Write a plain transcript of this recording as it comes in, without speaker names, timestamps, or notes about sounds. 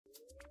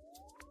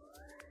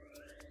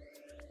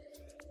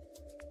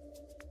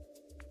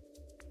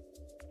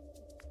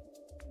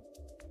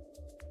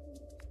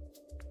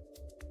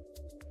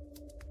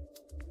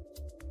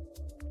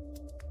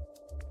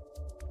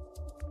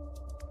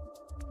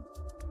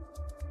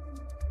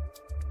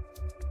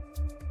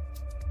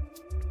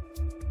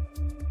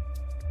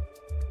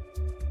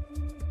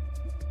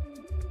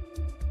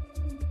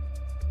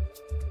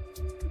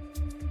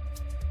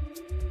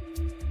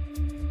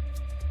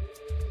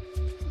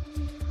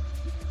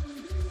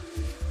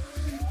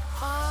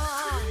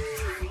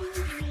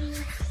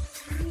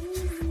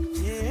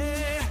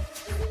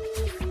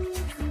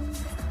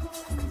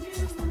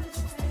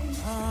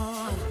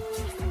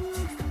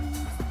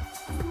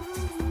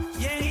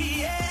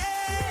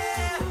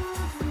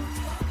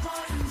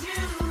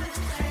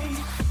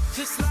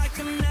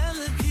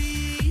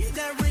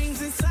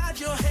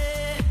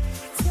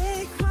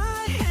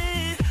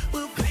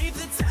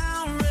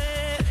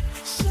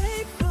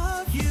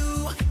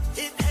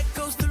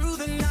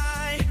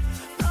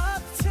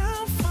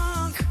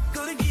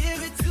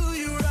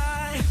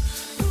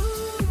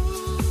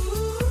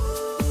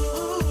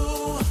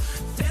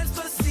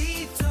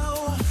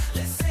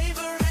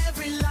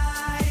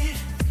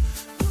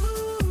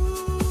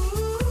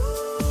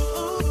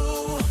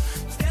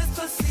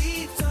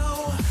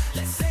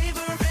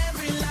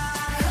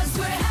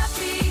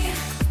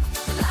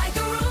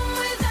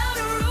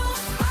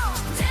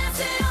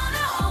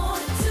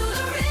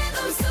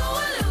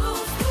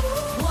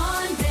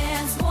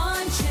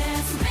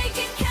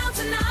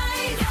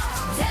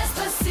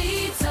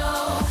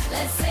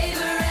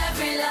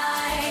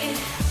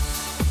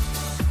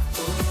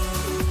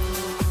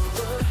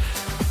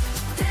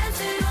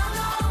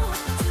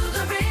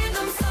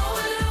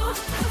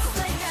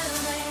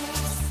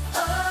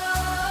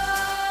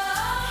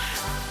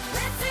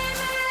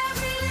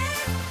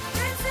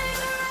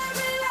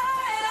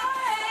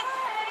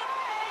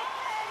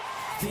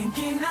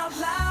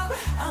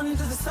under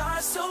the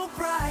stars so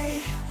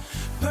bright.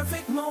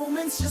 Perfect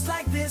moments just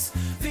like this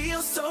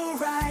feel so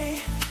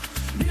right.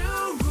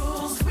 New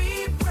rules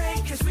we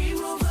break as we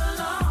move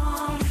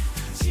along.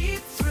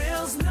 Cheap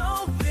thrills,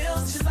 no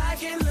bills, just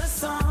like in the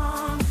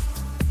song.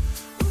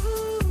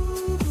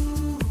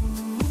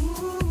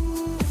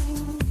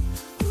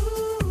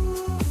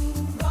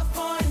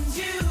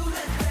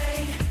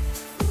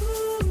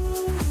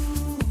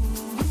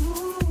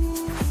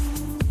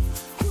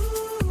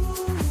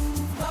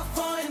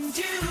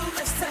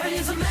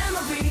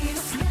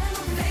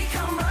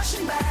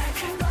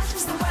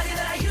 Somebody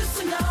that I used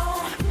to know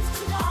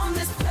on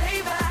this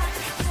playback.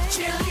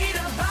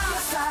 Cheerleader by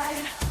my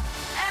side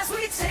as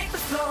we take the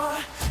floor.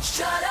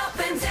 Shut up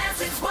and dance,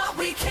 it's what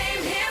we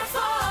came here for.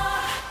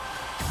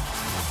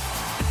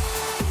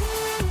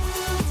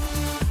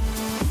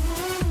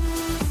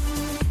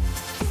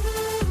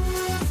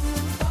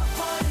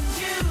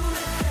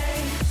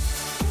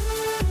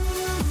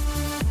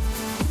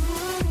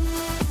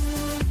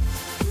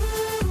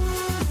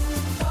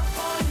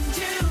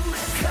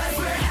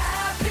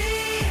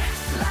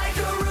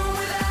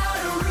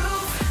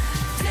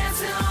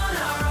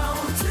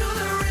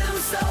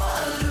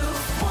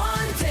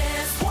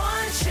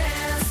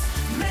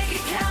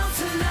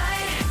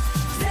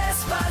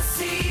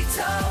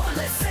 Despacito,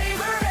 let's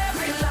savor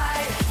every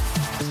light.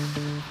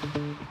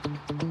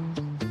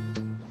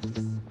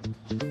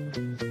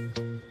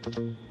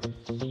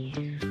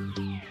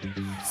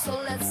 So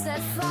let's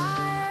set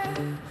fire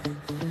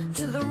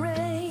to the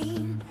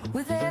rain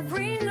with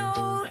every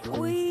note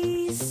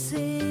we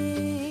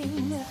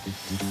sing.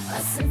 A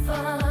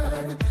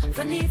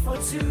symphony for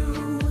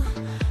two.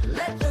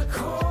 Let the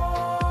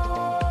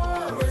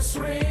chorus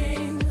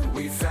ring.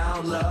 We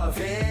found love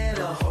in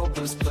a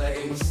hopeless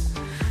place.